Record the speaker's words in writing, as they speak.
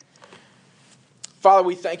Father,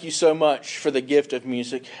 we thank you so much for the gift of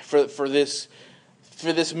music, for this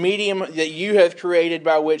medium that you have created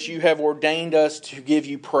by which you have ordained us to give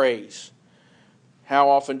you praise. How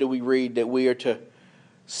often do we read that we are to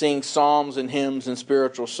sing psalms and hymns and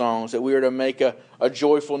spiritual songs, that we are to make a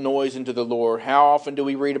joyful noise unto the Lord? How often do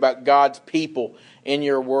we read about God's people in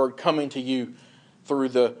your word coming to you through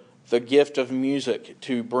the gift of music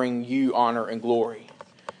to bring you honor and glory?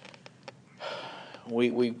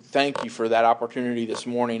 We thank you for that opportunity this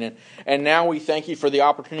morning. And now we thank you for the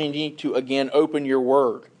opportunity to again open your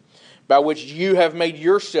word, by which you have made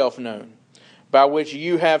yourself known, by which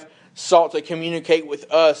you have sought to communicate with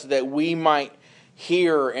us that we might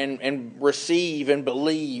hear and receive and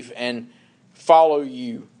believe and follow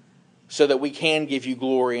you, so that we can give you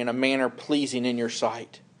glory in a manner pleasing in your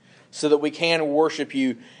sight, so that we can worship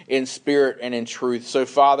you in spirit and in truth. So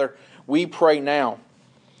Father, we pray now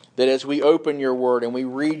that as we open your word and we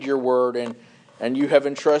read your word and you have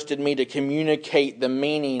entrusted me to communicate the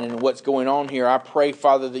meaning and what's going on here, I pray,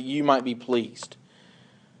 Father, that you might be pleased,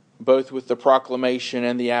 both with the proclamation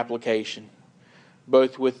and the application,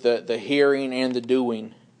 both with the hearing and the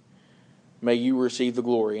doing. May you receive the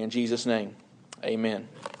glory. In Jesus' name, amen.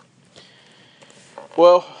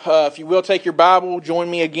 Well, if you will take your Bible,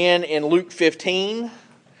 join me again in Luke 15.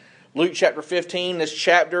 Luke chapter 15, this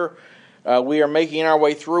chapter, we are making our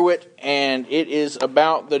way through it, and it is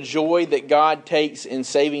about the joy that God takes in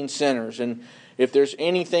saving sinners. And if there's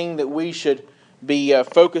anything that we should be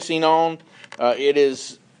focusing on, it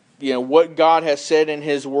is what God has said in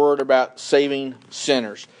His Word about saving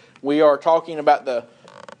sinners. We are talking about the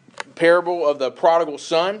parable of the prodigal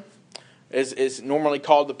son. Is normally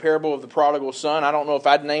called the parable of the prodigal son. I don't know if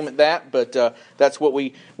I'd name it that, but that's what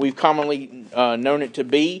we've commonly known it to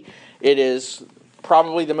be. It is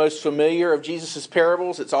probably the most familiar of Jesus'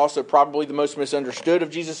 parables. It's also probably the most misunderstood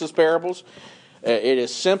of Jesus' parables. It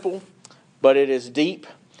is simple, but it is deep.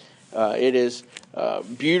 It is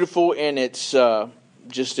beautiful in its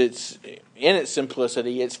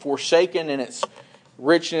simplicity. It's forsaken in its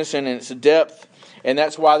richness and in its depth. And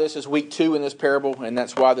that's why this is week 2 in this parable, and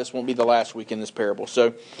that's why this won't be the last week in this parable.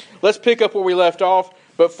 So let's pick up where we left off,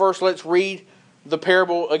 but first let's read the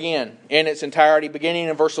parable again in its entirety. Beginning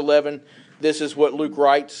in verse 11, this is what Luke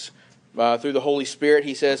writes through the Holy Spirit.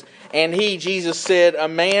 He says, "And he, Jesus, said, a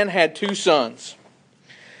man had 2 sons.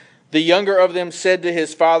 The younger of them said to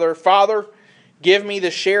his father, 'Father, give me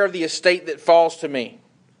the share of the estate that falls to me.'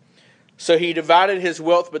 So he divided his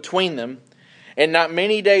wealth between them. And not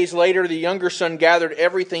many days later, the younger son gathered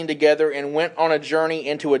everything together and went on a journey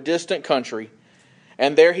into a distant country.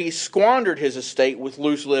 And there he squandered his estate with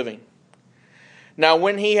loose living. Now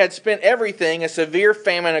when he had spent everything, a severe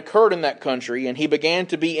famine occurred in that country, and he began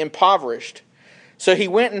to be impoverished. So he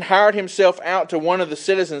went and hired himself out to one of the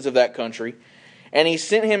citizens of that country, and he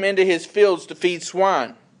sent him into his fields to feed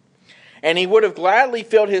swine. And he would have gladly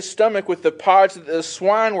filled his stomach with the pods that the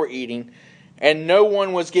swine were eating, and no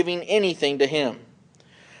one was giving anything to him.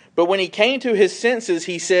 But when he came to his senses,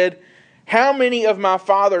 he said, 'How many of my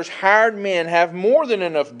father's hired men have more than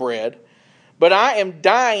enough bread, but I am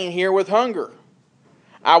dying here with hunger?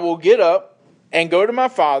 I will get up and go to my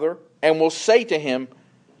father, and will say to him,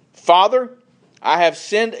 Father, I have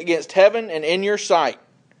sinned against heaven and in your sight.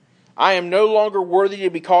 I am no longer worthy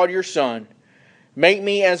to be called your son. Make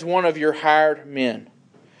me as one of your hired men.'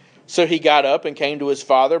 So he got up and came to his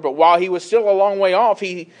father, but while he was still a long way off,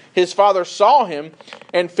 his father saw him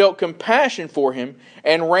and felt compassion for him,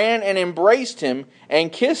 and ran and embraced him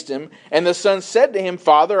and kissed him. And the son said to him,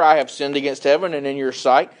 'Father, I have sinned against heaven and in your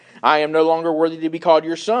sight. I am no longer worthy to be called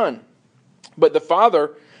your son.' But the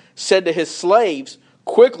father said to his slaves,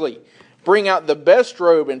 'Quickly, bring out the best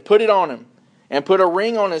robe and put it on him, and put a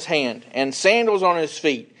ring on his hand and sandals on his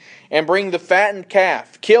feet, and bring the fattened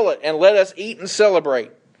calf, kill it, and let us eat and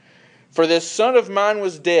celebrate. For this son of mine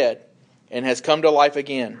was dead and has come to life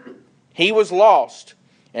again. He was lost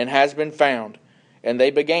and has been found.' And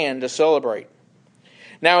they began to celebrate.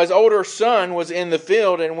 Now his older son was in the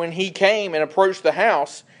field, and when he came and approached the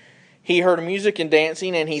house, he heard music and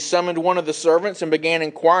dancing, and he summoned one of the servants and began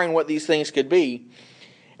inquiring what these things could be.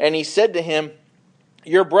 And he said to him,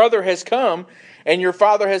 'Your brother has come, and your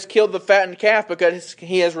father has killed the fattened calf, because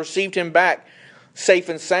he has received him back safe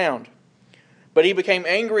and sound.' But he became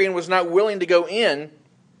angry and was not willing to go in.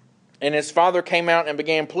 And his father came out and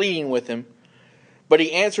began pleading with him. But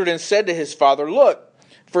he answered and said to his father, 'Look,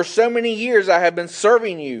 for so many years I have been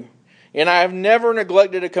serving you, and I have never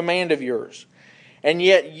neglected a command of yours. And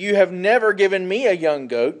yet you have never given me a young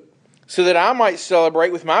goat, so that I might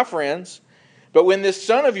celebrate with my friends. But when this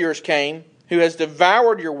son of yours came, who has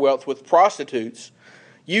devoured your wealth with prostitutes,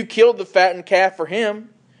 You killed the fattened calf for him.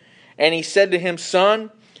 And he said to him, Son,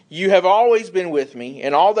 you have always been with me,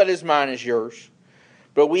 and all that is mine is yours.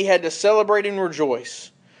 But we had to celebrate and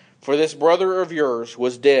rejoice, for this brother of yours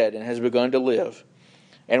was dead and has begun to live,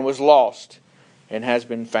 and was lost and has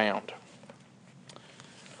been found.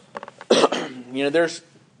 There's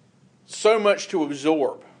so much to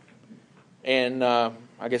absorb. And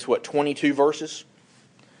 22 verses.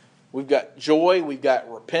 We've got joy, we've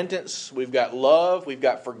got repentance, we've got love, we've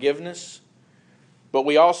got forgiveness. But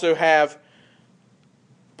we also have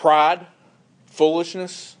pride,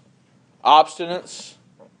 foolishness, obstinance,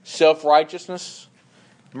 self-righteousness,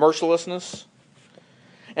 mercilessness.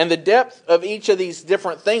 And the depth of each of these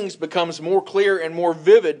different things becomes more clear and more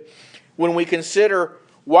vivid when we consider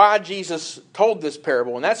why Jesus told this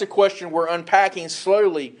parable. And that's a question we're unpacking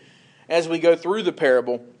slowly as we go through the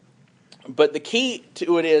parable. But the key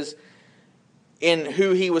to it is in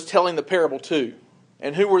who he was telling the parable to.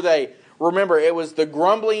 And who were they? Remember, it was the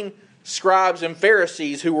grumbling scribes and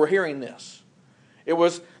Pharisees who were hearing this. It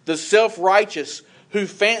was the self-righteous who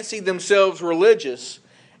fancied themselves religious,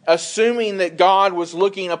 assuming that God was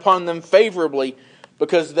looking upon them favorably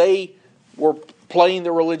because they were playing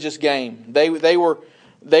the religious game. They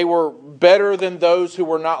were better than those who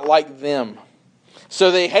were not like them.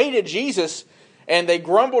 So they hated Jesus and they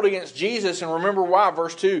grumbled against Jesus. And remember why?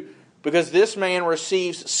 Verse 2, because this man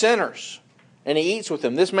receives sinners and he eats with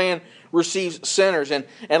them. This man receives sinners. And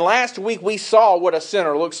last week we saw what a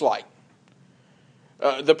sinner looks like.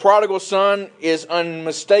 The prodigal son is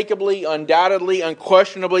unmistakably, undoubtedly,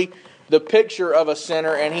 unquestionably the picture of a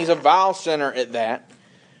sinner, and he's a vile sinner at that.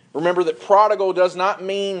 Remember that prodigal does not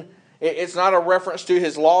mean, it's not a reference to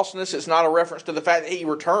his lostness, it's not a reference to the fact that he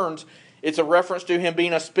returns, it's a reference to him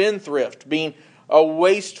being a spendthrift, being a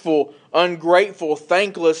wasteful, ungrateful,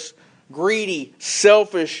 thankless, greedy,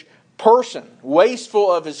 selfish person,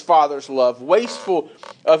 wasteful of his father's love, wasteful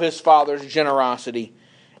of his father's generosity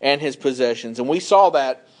and his possessions. And we saw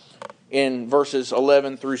that in verses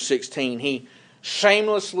 11 through 16. He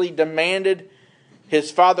shamelessly demanded his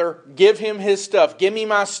father give him his stuff. Give me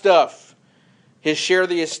my stuff. His share of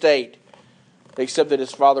the estate. Except that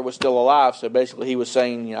his father was still alive. So basically he was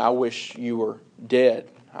saying, I wish you were dead.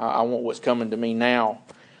 I want what's coming to me now.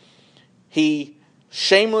 He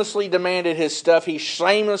shamelessly demanded his stuff. He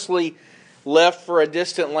shamelessly left for a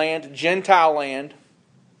distant land, Gentile land,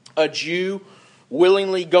 a Jew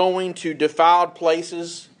willingly going to defiled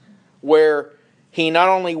places where he not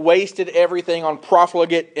only wasted everything on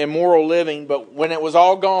profligate, immoral living, but when it was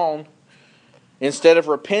all gone, instead of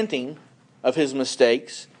repenting of his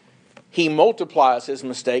mistakes, he multiplies his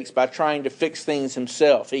mistakes by trying to fix things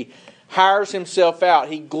himself. He hires himself out.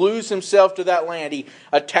 He glues himself to that land. He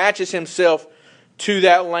attaches himself to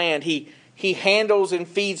that land. He handles and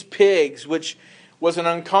feeds pigs, which was an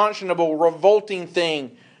unconscionable, revolting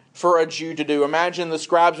thing for a Jew to do. Imagine the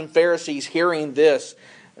scribes and Pharisees hearing this.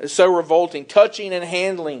 It's so revolting. Touching and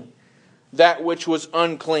handling that which was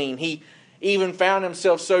unclean. He even found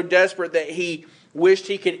himself so desperate that he wished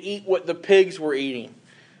he could eat what the pigs were eating.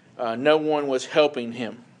 No one was helping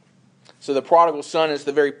him. So the prodigal son is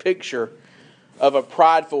the very picture of a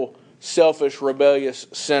prideful, selfish, rebellious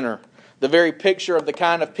sinner. The very picture of the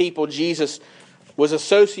kind of people Jesus was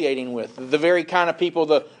associating with. The very kind of people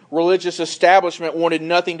the religious establishment wanted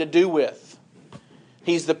nothing to do with.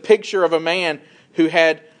 He's the picture of a man who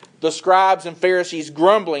had the scribes and Pharisees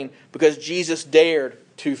grumbling because Jesus dared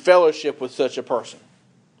to fellowship with such a person.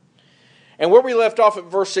 And where we left off at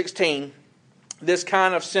verse 16, this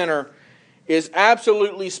kind of sinner is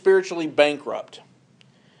absolutely spiritually bankrupt.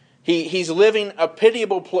 He's living a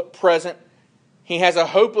pitiable present. He has a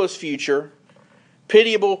hopeless future.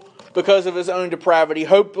 Pitiable because of his own depravity.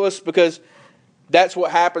 Hopeless because that's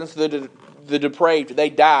what happens to the depraved. They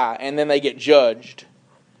die and then they get judged.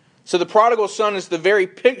 So the prodigal son is the very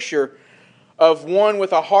picture of one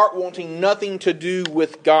with a heart wanting nothing to do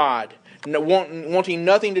with God. Wanting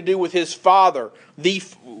nothing to do with his father,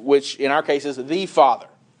 which in our case is the Father.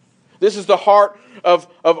 This is the heart of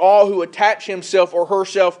all who attach himself or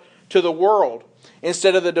herself to the world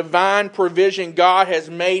instead of the divine provision God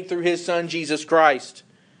has made through his Son Jesus Christ.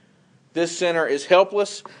 This sinner is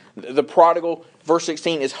helpless. The prodigal, verse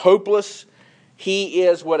 16, is hopeless. He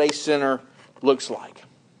is what a sinner looks like.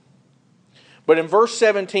 But in verse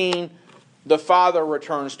 17, the father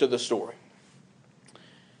returns to the story.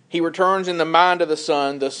 He returns in the mind of the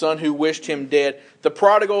son who wished him dead. The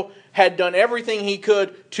prodigal had done everything he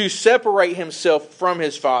could to separate himself from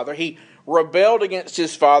his father. He rebelled against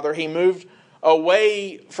his father. He moved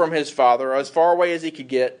away from his father, as far away as he could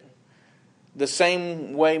get. The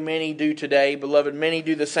same way many do today. Beloved, many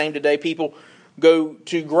do the same today. People go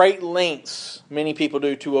to great lengths, many people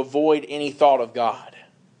do, to avoid any thought of God.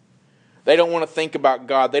 They don't want to think about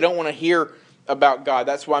God. They don't want to hear about God.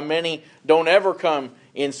 That's why many don't ever come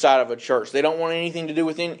inside of a church. They don't want anything to do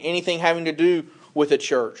with anything having to do with a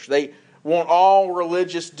church. They want all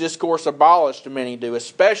religious discourse abolished, many do,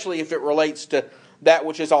 especially if it relates to that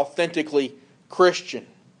which is authentically Christian,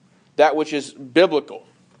 that which is biblical,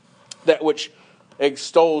 that which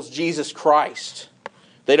extols Jesus Christ.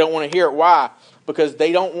 They don't want to hear it. Why? Because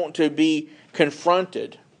they don't want to be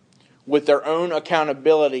confronted with their own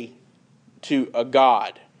accountability to a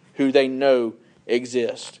God who they know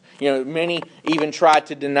exists. Many even try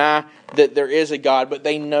to deny that there is a God, but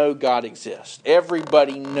they know God exists.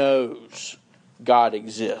 Everybody knows God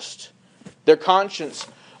exists. Their conscience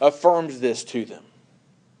affirms this to them.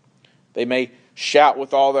 They may shout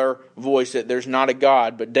with all their voice that there's not a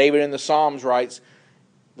God, but David in the Psalms writes,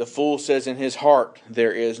 the fool says in his heart,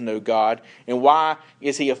 there is no God. And why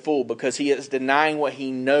is he a fool? Because he is denying what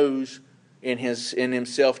he knows in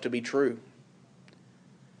himself to be true.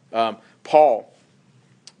 Paul,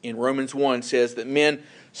 in Romans 1, says that men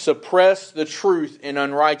suppress the truth in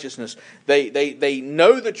unrighteousness. They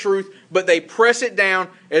know the truth, but they press it down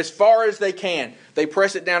as far as they can. They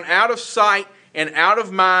press it down out of sight and out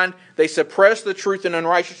of mind. They suppress the truth in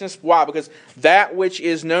unrighteousness. Why? Because that which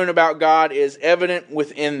is known about God is evident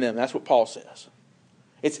within them. That's what Paul says.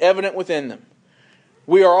 It's evident within them.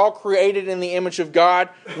 We are all created in the image of God.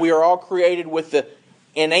 We are all created with the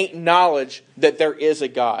innate knowledge that there is a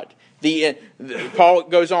God. Paul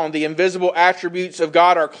goes on, the invisible attributes of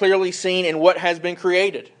God are clearly seen in what has been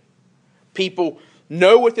created. People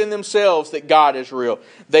know within themselves that God is real.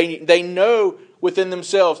 They know within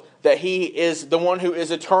themselves that He is the one who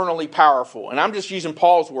is eternally powerful. And I'm just using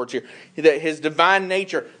Paul's words here. That His divine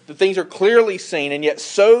nature, the things are clearly seen, and yet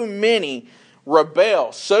so many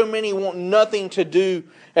rebel. So many want nothing to do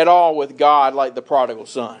at all with God, like the prodigal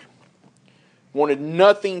son. Wanted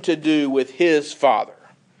nothing to do with his father.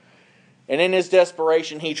 And in his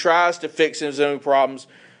desperation, he tries to fix his own problems,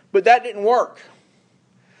 but that didn't work.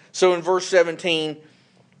 So in verse 17,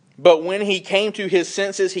 but when he came to his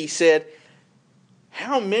senses, he said,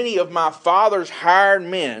 how many of my father's hired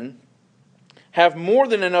men have more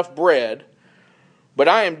than enough bread, but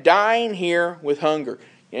I am dying here with hunger.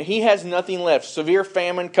 He has nothing left. Severe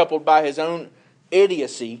famine coupled by his own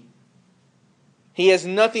idiocy. He has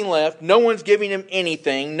nothing left. No one's giving him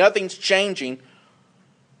anything. Nothing's changing.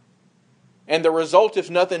 And the result, if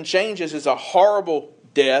nothing changes, is a horrible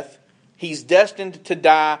death. He's destined to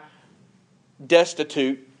die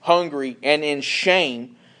destitute, hungry, and in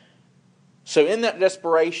shame. So in that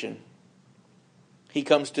desperation, he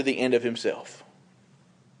comes to the end of himself.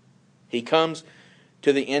 He comes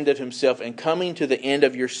to the end of himself. And coming to the end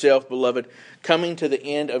of yourself, beloved, coming to the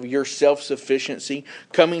end of your self-sufficiency,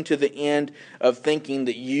 coming to the end of thinking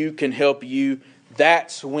that you can help you,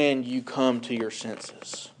 that's when you come to your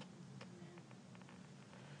senses.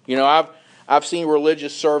 I've seen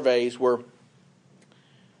religious surveys where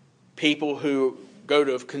people who go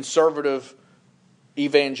to conservative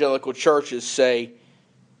evangelical churches say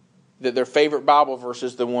that their favorite Bible verse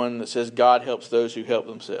is the one that says God helps those who help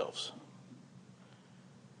themselves.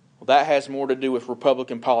 Well, that has more to do with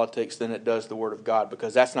Republican politics than it does the Word of God,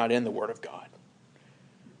 because that's not in the Word of God.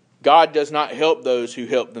 God does not help those who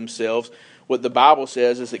help themselves. What the Bible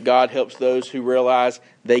says is that God helps those who realize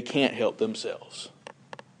they can't help themselves.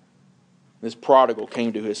 This prodigal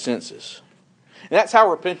came to his senses. And that's how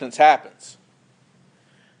repentance happens.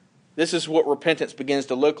 This is what repentance begins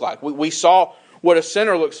to look like. We saw what a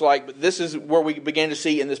sinner looks like, but this is where we begin to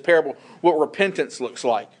see in this parable what repentance looks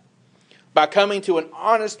like. By coming to an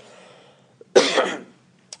honest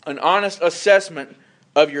assessment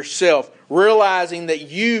of yourself, realizing that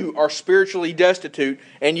you are spiritually destitute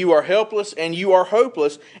and you are helpless and you are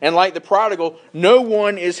hopeless, and like the prodigal, no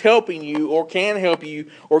one is helping you or can help you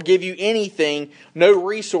or give you anything, no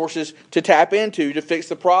resources to tap into to fix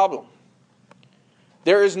the problem.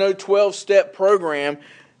 There is no 12-step program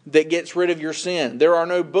that gets rid of your sin. There are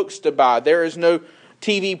no books to buy. There is no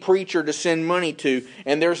TV preacher to send money to.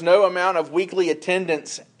 And there's no amount of weekly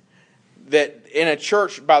attendance that in a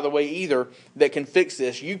church, by the way, either, that can fix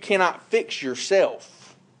this. You cannot fix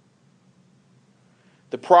yourself.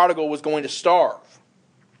 The prodigal was going to starve.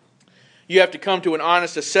 You have to come to an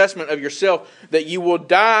honest assessment of yourself that you will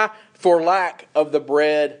die for lack of the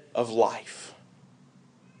bread of life.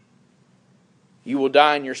 You will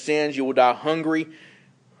die in your sins. You will die hungry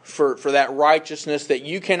for that righteousness that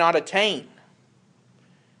you cannot attain.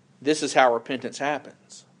 This is how repentance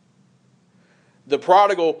happens. The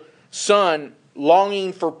prodigal son,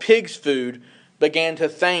 longing for pig's food, began to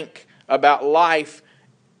thank about life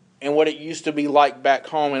and what it used to be like back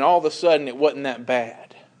home. And all of a sudden, it wasn't that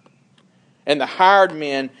bad. And the hired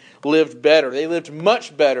men lived better. They lived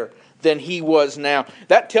much better than he was now.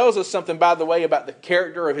 That tells us something, by the way, about the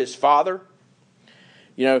character of his father.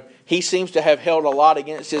 You know, he seems to have held a lot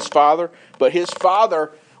against his father, but his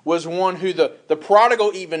father was one who the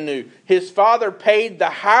prodigal even knew. His father paid the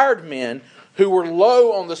hired men who were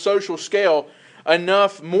low on the social scale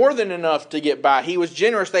enough, more than enough to get by. He was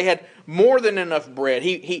generous. They had more than enough bread.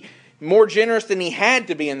 He more generous than he had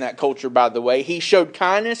to be in that culture, by the way. He showed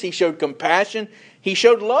kindness. He showed compassion. He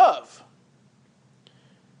showed love.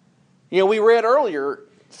 You know, we read earlier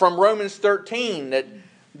from Romans 13 that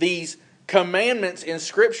these commandments in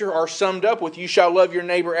Scripture are summed up with, you shall love your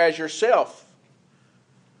neighbor as yourself.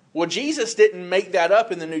 Well, Jesus didn't make that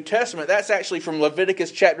up in the New Testament. That's actually from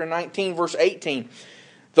Leviticus chapter 19, verse 18.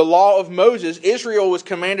 The law of Moses, Israel was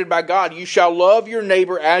commanded by God, you shall love your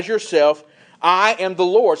neighbor as yourself. I am the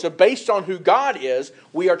Lord. So based on who God is,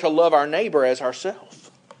 we are to love our neighbor as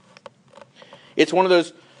ourselves. It's one of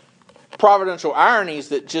those providential ironies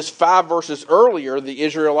that just 5 verses earlier, the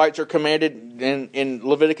Israelites are commanded in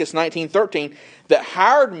Leviticus 19:13 that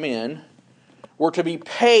hired men were to be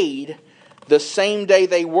paid the same day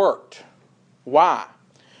they worked. Why?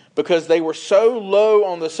 Because they were so low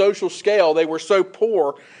on the social scale, they were so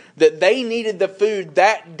poor, that they needed the food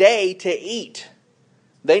that day to eat.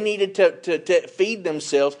 They needed to feed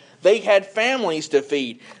themselves. They had families to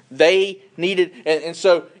feed. They needed, and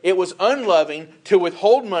so it was unloving to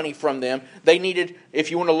withhold money from them. They needed,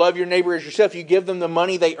 if you want to love your neighbor as yourself, you give them the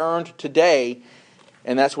money they earned today.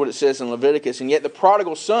 And that's what it says in Leviticus. And yet the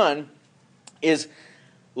prodigal son is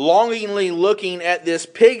longingly looking at this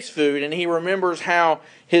pig's food, and he remembers how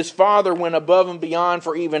his father went above and beyond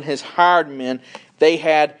for even his hired men. They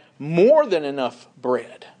had more than enough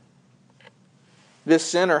bread. This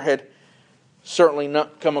sinner had certainly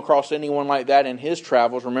not come across anyone like that in his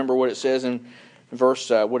travels. Remember what it says in verse,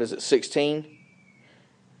 16?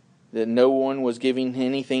 That no one was giving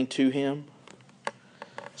anything to him.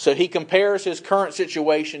 So he compares his current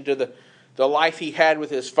situation to the life he had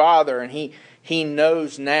with his father, and he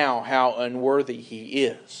knows now how unworthy he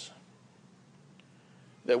is.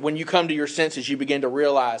 That when you come to your senses, you begin to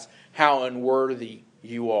realize how unworthy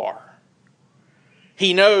you are.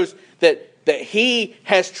 He knows that he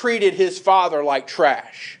has treated his father like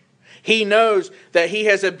trash. He knows that he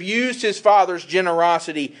has abused his father's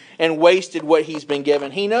generosity and wasted what he's been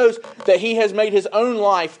given. He knows that he has made his own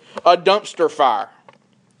life a dumpster fire.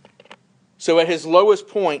 So at his lowest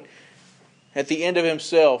point, at the end of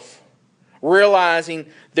himself, realizing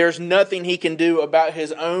there's nothing he can do about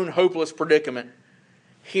his own hopeless predicament,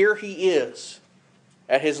 here he is,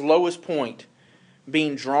 at his lowest point,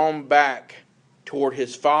 being drawn back toward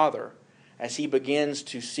his father as he begins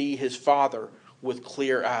to see his father with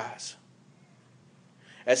clear eyes.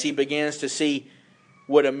 As he begins to see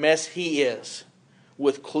what a mess he is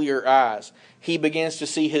with clear eyes. He begins to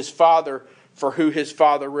see his father for who his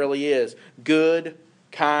father really is. Good,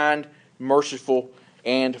 kind, merciful,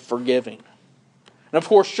 and forgiving. And of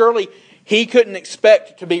course, surely he couldn't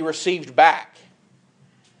expect to be received back.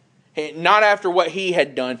 Not after what he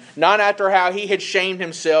had done. Not after how he had shamed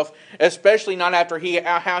himself. Especially not after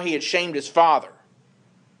how he had shamed his father.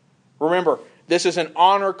 Remember, this is an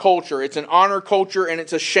honor culture. It's an honor culture and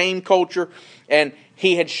it's a shame culture. And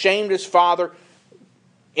he had shamed his father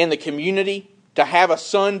in the community. To have a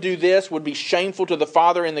son do this would be shameful to the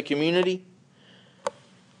father in the community.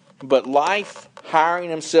 But life hiring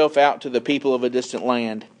himself out to the people of a distant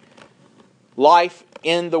land, life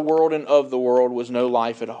in the world and of the world was no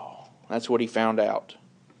life at all. That's what he found out.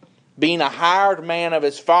 Being a hired man of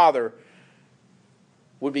his father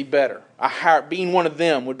would be better. Being one of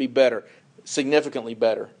them would be better, significantly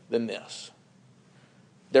better than this.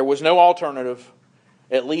 There was no alternative.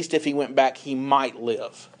 At least if he went back, he might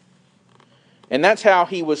live. And that's how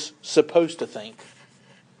he was supposed to think.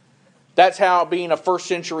 That's how, being a first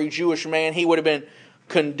century Jewish man, he would have been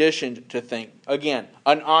conditioned to think. Again,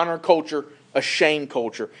 an honor culture, a shame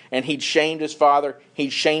culture. And he'd shamed his father.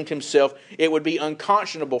 He'd shamed himself. It would be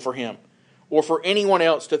unconscionable for him or for anyone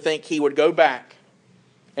else to think he would go back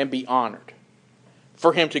and be honored.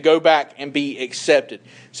 For him to go back and be accepted.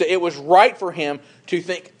 So it was right for him to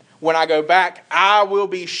think, when I go back, I will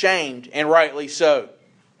be shamed, and rightly so.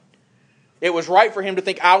 It was right for him to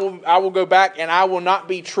think, I will go back and I will not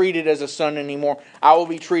be treated as a son anymore. I will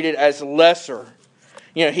be treated as lesser.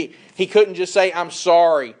 You know, he couldn't just say, I'm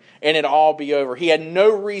sorry, and it'll all be over. He had no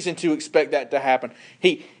reason to expect that to happen.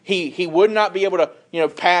 He would not be able to,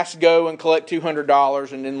 pass go and collect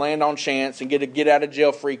 $200 and then land on chance and get a get out of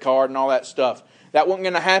jail free card and all that stuff. That wasn't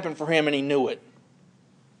going to happen for him, and he knew it.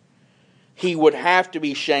 He would have to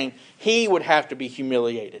be shamed. He would have to be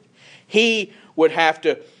humiliated. He would have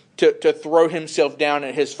to throw himself down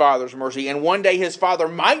at his Father's mercy. And one day his Father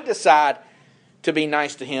might decide to be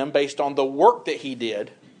nice to him based on the work that he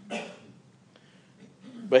did.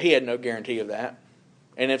 But he had no guarantee of that.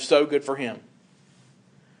 And if so, good for him.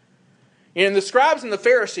 And the scribes and the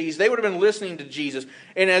Pharisees, they would have been listening to Jesus.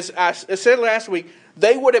 And as I said last week,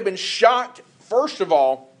 they would have been shocked, first of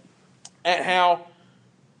all, at how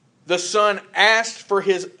the Son asked for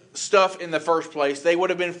his stuff in the first place. They would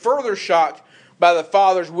have been further shocked by the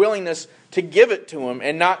Father's willingness to give it to him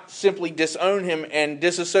and not simply disown him and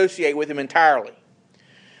disassociate with him entirely.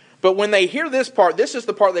 But when they hear this part, this is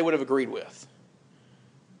the part they would have agreed with.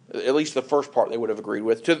 At least the first part they would have agreed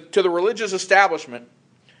with. To the religious establishment,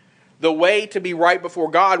 the way to be right before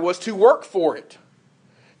God was to work for it.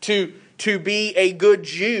 To be a good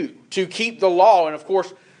Jew. To keep the law. And of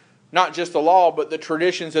course, not just the law, but the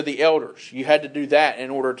traditions of the elders. You had to do that in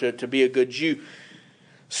order to be a good Jew.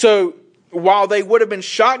 So, while they would have been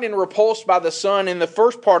shocked and repulsed by the Son in the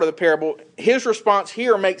first part of the parable, his response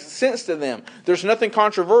here makes sense to them. There's nothing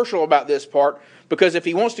controversial about this part, because if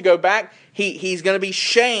he wants to go back, he's going to be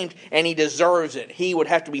shamed, and he deserves it. He would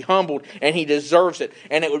have to be humbled, and he deserves it.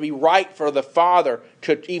 And it would be right for the Father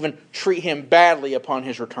to even treat him badly upon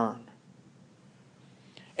his return.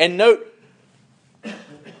 And note,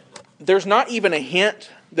 there's not even a hint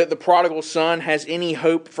that the prodigal son has any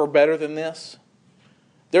hope for better than this.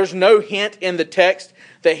 There's no hint in the text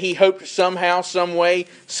that he hoped somehow, some way,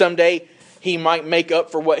 someday he might make up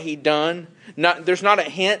for what he'd done. There's not a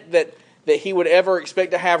hint that he would ever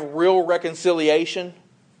expect to have real reconciliation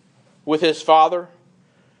with his father.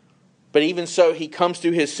 But even so, he comes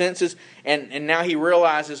to his senses, and now he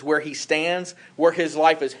realizes where he stands, where his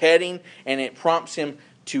life is heading, and it prompts him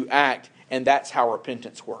to act. And that's how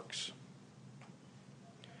repentance works.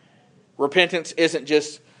 Repentance isn't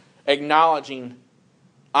just acknowledging,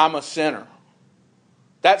 I'm a sinner.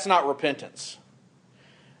 That's not repentance.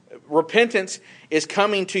 Repentance is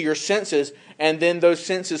coming to your senses, and then those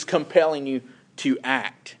senses compelling you to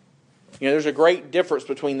act. There's a great difference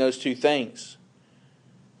between those two things.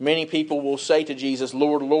 Many people will say to Jesus,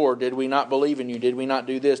 Lord, Lord, did we not believe in you? Did we not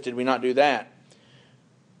do this? Did we not do that?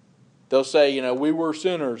 They'll say, we were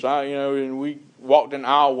sinners. And we walked an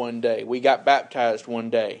aisle one day. We got baptized one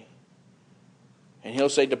day. And he'll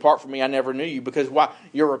say, depart from me, I never knew you. Because why?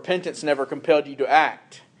 Your repentance never compelled you to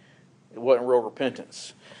act. It wasn't real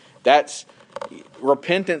repentance.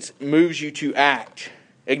 Repentance moves you to act.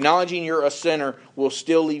 Acknowledging you're a sinner will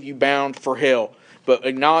still leave you bound for hell. But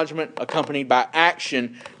acknowledgement accompanied by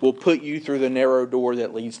action will put you through the narrow door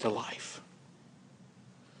that leads to life.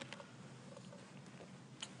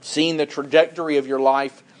 Seeing the trajectory of your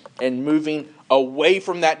life and moving away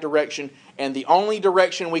from that direction. And the only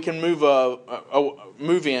direction we can move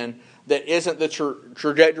in that isn't the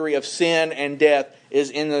trajectory of sin and death is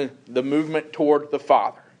in the movement toward the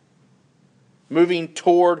Father. Moving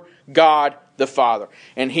toward God the Father.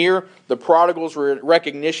 And here, the prodigal's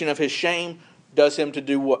recognition of his shame leads him to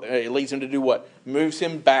do what? Moves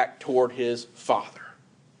him back toward his Father.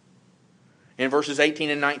 In verses 18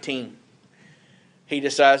 and 19, he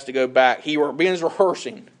decides to go back. He begins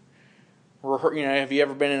rehearsing. Have you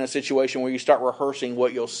ever been in a situation where you start rehearsing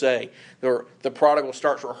what you'll say? The prodigal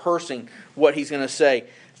starts rehearsing what he's going to say.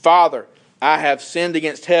 Father, I have sinned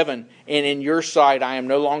against heaven, and in your sight I am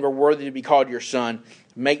no longer worthy to be called your son.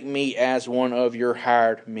 Make me as one of your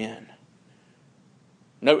hired men.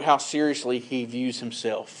 Note how seriously he views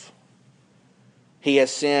himself. He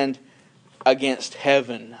has sinned against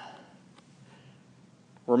heaven.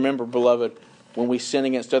 Remember, beloved, when we sin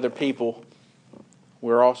against other people,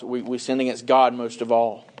 we sin against God most of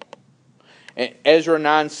all. And Ezra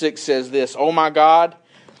 9:6 says this, O my God,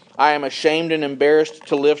 I am ashamed and embarrassed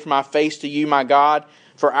to lift my face to you, my God,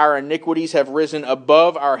 for our iniquities have risen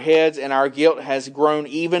above our heads, and our guilt has grown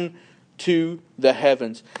even to the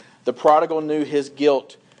heavens. The prodigal knew his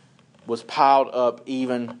guilt was piled up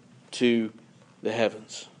even to the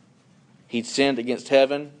heavens. He'd sinned against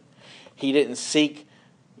heaven. He didn't seek,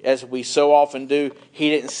 as we so often do, he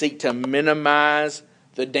didn't seek to minimize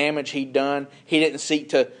the damage he'd done. He didn't seek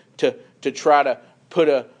to try to put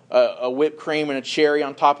a whipped cream and a cherry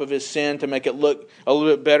on top of his sin to make it look a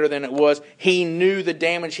little bit better than it was. He knew the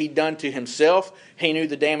damage he'd done to himself. He knew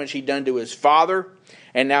the damage he'd done to his father.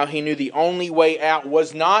 And now he knew the only way out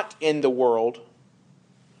was not in the world.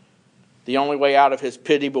 The only way out of his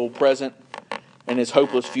pitiable present and his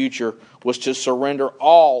hopeless future was to surrender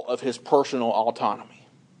all of his personal autonomy.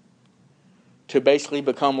 To basically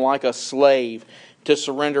become like a slave, to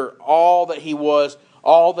surrender all that he was,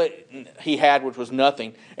 all that he had, which was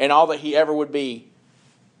nothing, and all that he ever would be,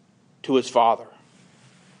 to his Father.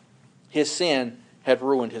 His sin had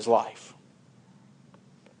ruined his life.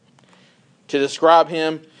 To describe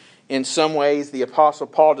him in some ways, the Apostle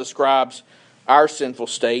Paul describes our sinful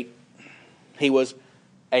state. He was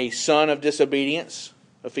a son of disobedience,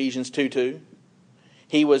 Ephesians 2:2.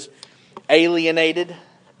 He was alienated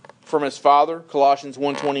from his Father, Colossians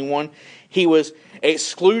 1:21. He was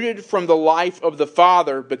excluded from the life of the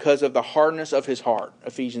Father because of the hardness of his heart,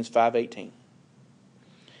 Ephesians 5:18.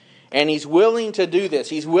 And he's willing to do this.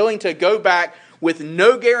 He's willing to go back with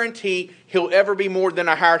no guarantee he'll ever be more than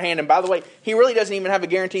a hired hand. And by the way, he really doesn't even have a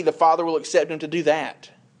guarantee the Father will accept him to do that.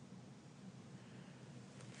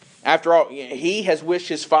 After all, he has wished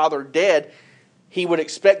his Father dead. He would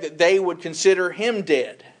expect that they would consider him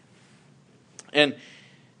dead. And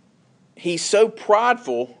he's so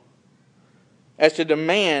prideful as to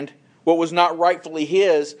demand what was not rightfully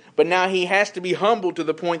his, but now he has to be humbled to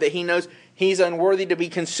the point that he knows he's unworthy to be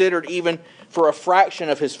considered even for a fraction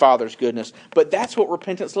of his Father's goodness. But that's what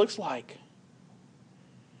repentance looks like.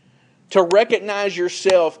 To recognize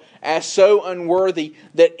yourself as so unworthy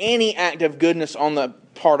that any act of goodness on the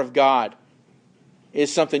part of God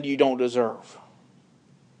is something you don't deserve.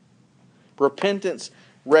 Repentance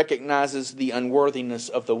recognizes the unworthiness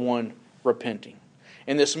of the one repenting.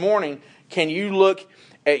 And this morning, can you look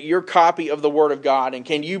at your copy of the Word of God, and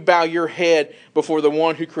can you bow your head before the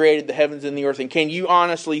one who created the heavens and the earth, and can you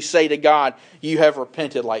honestly say to God, you have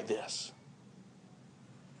repented like this?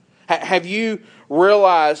 Have you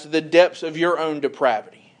realized the depths of your own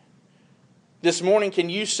depravity? This morning, can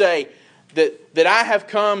you say that I have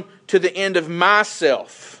come to the end of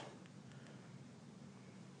myself?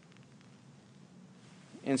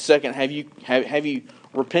 And second, have you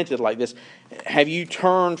repented like this? Have you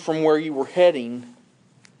turned from where you were heading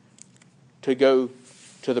to go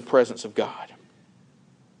to the presence of God?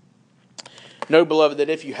 Know, beloved, that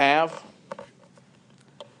if you have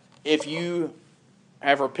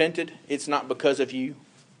repented, it's not because of you.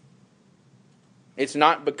 It's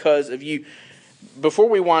not because of you. Before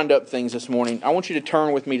we wind up things this morning, I want you to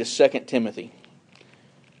turn with me to 2 Timothy.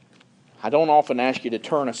 I don't often ask you to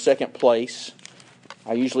turn a second place.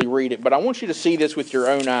 I usually read it, but I want you to see this with your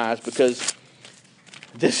own eyes because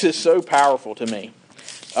this is so powerful to me.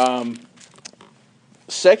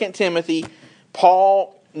 2 Timothy,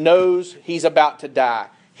 Paul knows he's about to die.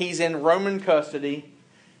 He's in Roman custody.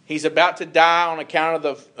 He's about to die on account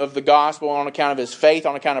of the gospel, on account of his faith,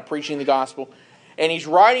 on account of preaching the gospel. And he's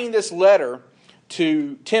writing this letter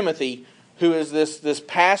to Timothy, who is this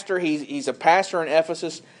pastor. He's a pastor in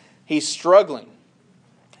Ephesus. He's struggling.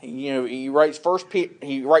 He writes First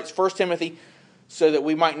Timothy so that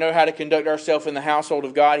we might know how to conduct ourselves in the household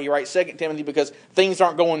of God. He writes 2 Timothy because things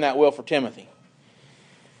aren't going that well for Timothy.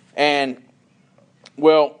 And,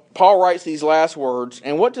 well, Paul writes these last words.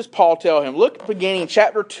 And what does Paul tell him? Look beginning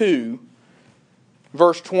chapter 2,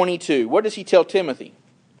 verse 22. What does he tell Timothy?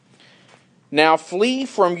 Now flee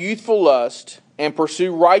from youthful lust and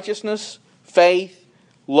pursue righteousness, faith,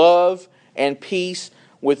 love, and peace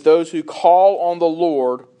with those who call on the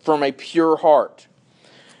Lord from a pure heart.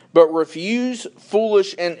 But refuse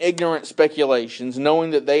foolish and ignorant speculations,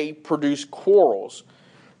 knowing that they produce quarrels.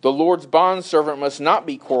 The Lord's bondservant must not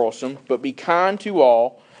be quarrelsome, but be kind to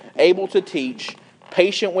all, able to teach,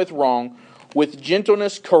 patient with wrong, with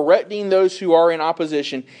gentleness correcting those who are in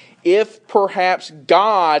opposition, if perhaps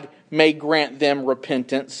God may grant them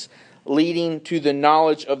repentance, leading to the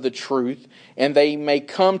knowledge of the truth, and they may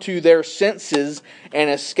come to their senses and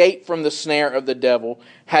escape from the snare of the devil,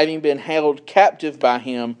 having been held captive by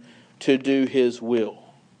him to do his will.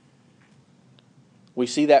 We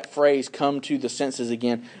see that phrase, come to the senses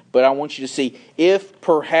again, but I want you to see, if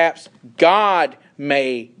perhaps God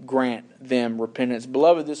may grant them repentance.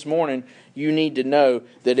 Beloved, this morning, you need to know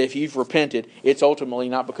that if you've repented, it's ultimately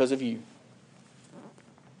not because of you.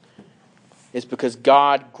 It's because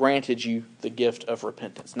God granted you the gift of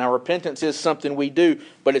repentance. Now, repentance is something we do,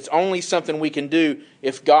 but it's only something we can do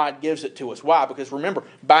if God gives it to us. Why? Because remember,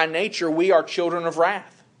 by nature, we are children of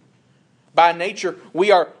wrath. By nature,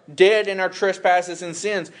 we are dead in our trespasses and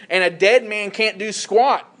sins, and a dead man can't do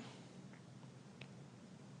squat.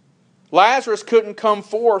 Lazarus couldn't come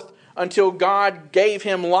forth until God gave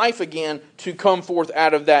him life again to come forth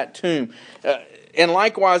out of that tomb. And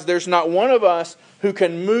likewise, there's not one of us who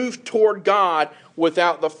can move toward God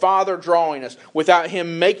without the Father drawing us, without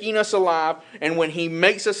Him making us alive. And when He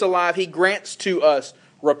makes us alive, He grants to us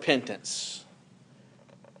repentance.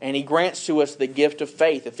 And He grants to us the gift of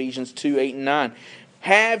faith, Ephesians 2, 8, and 9.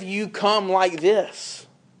 Have you come like this?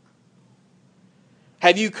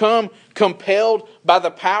 Have you come compelled by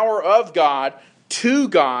the power of God to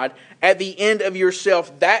God at the end of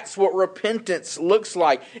yourself? That's what repentance looks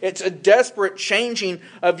like. It's a desperate changing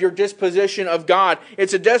of your disposition of God.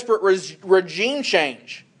 It's a desperate regime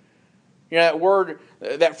change. You know,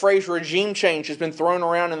 that phrase regime change has been thrown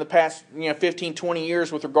around in the past 15, 20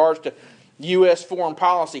 years with regards to U.S. foreign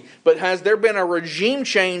policy. But has there been a regime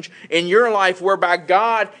change in your life whereby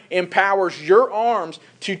God empowers your arms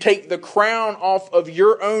to take the crown off of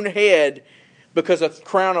your own head because a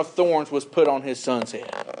crown of thorns was put on His Son's head?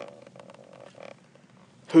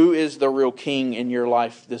 Who is the real king in your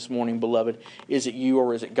life this morning, beloved? Is it you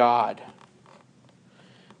or is it God?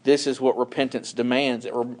 This is what repentance demands.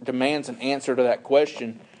 It demands an answer to that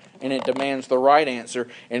question, and it demands the right answer.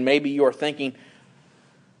 And maybe you are thinking,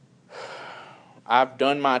 I've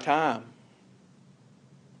done my time.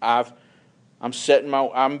 I'm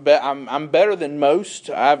better than most.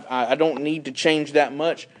 I don't need to change that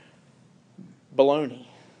much. Baloney.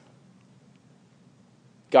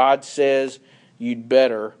 God says you'd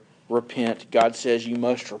better repent. God says you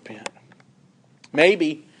must repent.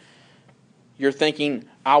 Maybe you're thinking,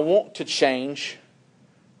 I want to change,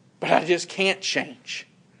 but I just can't change.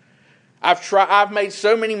 I've made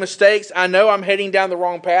so many mistakes. I know I'm heading down the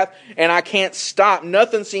wrong path, and I can't stop.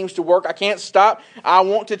 Nothing seems to work. I can't stop. I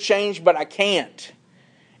want to change, but I can't.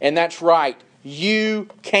 And that's right. You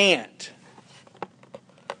can't.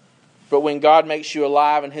 But when God makes you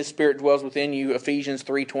alive and His Spirit dwells within you, Ephesians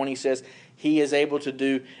 3:20 says, He is able to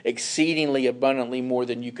do exceedingly abundantly more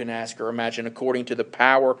than you can ask or imagine, according to the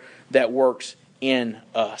power that works in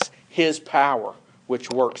us. His power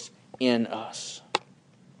which works in us.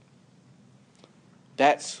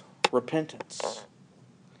 That's repentance.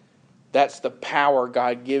 That's the power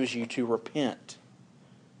God gives you to repent.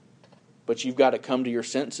 But you've got to come to your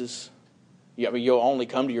senses. You'll only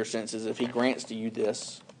come to your senses if He grants to you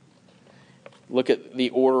this. Look at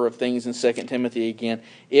the order of things in 2 Timothy again.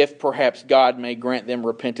 If perhaps God may grant them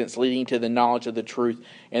repentance leading to the knowledge of the truth,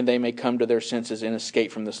 and they may come to their senses and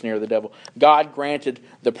escape from the snare of the devil. God granted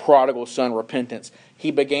the prodigal son repentance.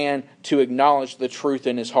 He began to acknowledge the truth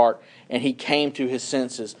in his heart, and he came to his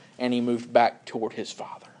senses, and he moved back toward his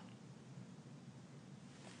father.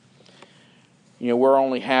 We're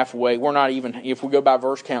only halfway. We're not even, if we go by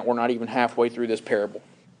verse count, we're not even halfway through this parable.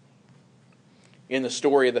 In the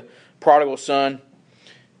story of the prodigal son,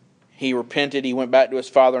 he repented. He went back to his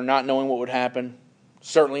father not knowing what would happen,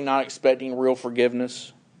 certainly not expecting real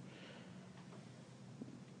forgiveness.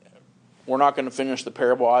 We're not going to finish the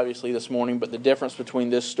parable, obviously, this morning, but the difference between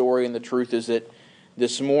this story and the truth is that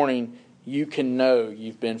this morning you can know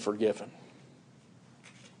you've been forgiven.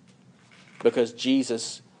 Because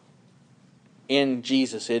in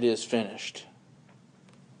Jesus, it is finished.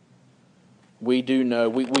 We do know.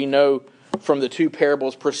 We know from the two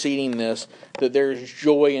parables preceding this that there is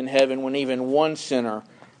joy in heaven when even one sinner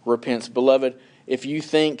repents. Beloved, if you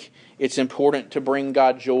think it's important to bring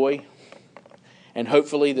God joy, and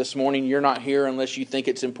hopefully this morning you're not here unless you think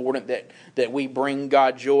it's important that we bring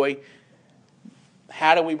God joy.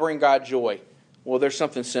 How do we bring God joy? Well, there's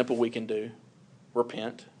something simple we can do.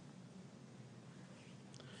 Repent.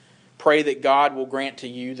 Pray that God will grant to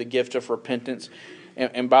you the gift of repentance.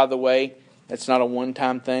 And by the way, that's not a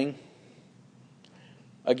one-time thing.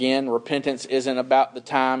 Again, repentance isn't about the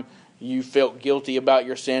time you felt guilty about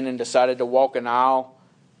your sin and decided to walk an aisle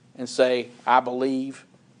and say, I believe,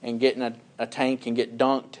 and get in a tank and get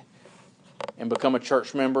dunked and become a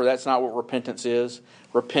church member. That's not what repentance is.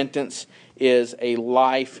 Repentance is a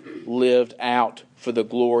life lived out for the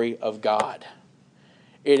glory of God.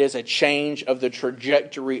 It is a change of the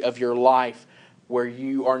trajectory of your life where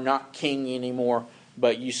you are not king anymore,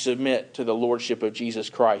 but you submit to the lordship of Jesus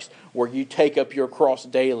Christ, where you take up your cross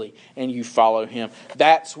daily and you follow Him.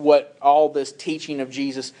 That's what all this teaching of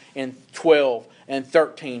Jesus in 12 and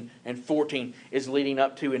 13 and 14 is leading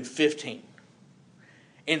up to in 15.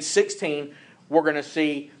 In 16, we're going to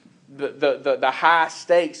see the high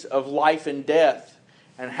stakes of life and death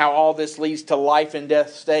and how all this leads to life and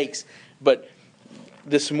death stakes. But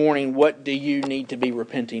this morning, what do you need to be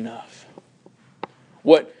repenting of?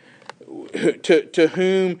 To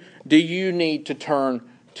whom do you need to turn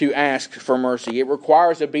to ask for mercy? It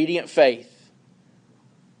requires obedient faith.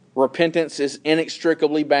 Repentance is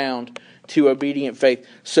inextricably bound to obedient faith.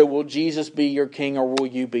 So will Jesus be your king, or will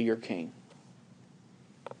you be your king?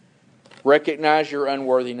 Recognize your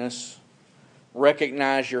unworthiness.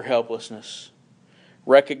 Recognize your helplessness.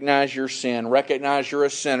 Recognize your sin. Recognize you're a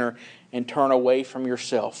sinner, and turn away from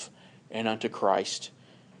yourself and unto Christ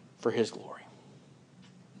for His glory.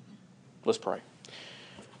 Let's pray.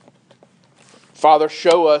 Father,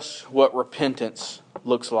 show us what repentance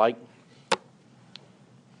looks like.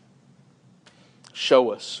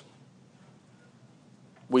 Show us.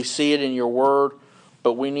 We see it in your word,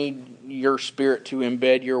 but we need your Spirit to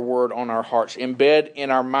embed your word on our hearts. Embed in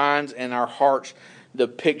our minds and our hearts the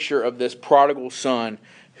picture of this prodigal son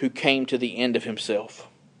who came to the end of himself.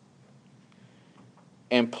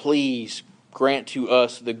 And please grant to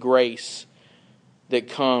us the grace that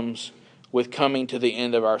comes with coming to the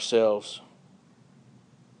end of ourselves.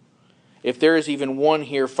 If there is even one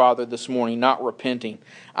here, Father, this morning not repenting,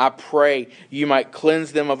 I pray you might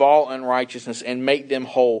cleanse them of all unrighteousness and make them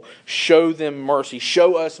whole. Show them mercy.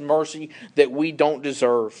 Show us mercy that we don't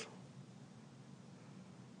deserve.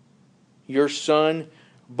 Your Son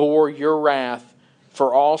bore your wrath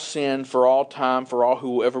for all sin, for all time, for all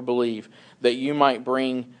who will ever believe, that you might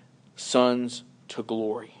bring sons to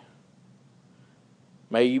glory.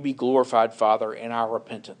 May you be glorified, Father, in our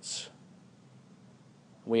repentance.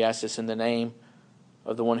 We ask this in the name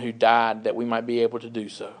of the one who died that we might be able to do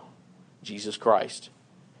so, Jesus Christ.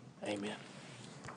 Amen.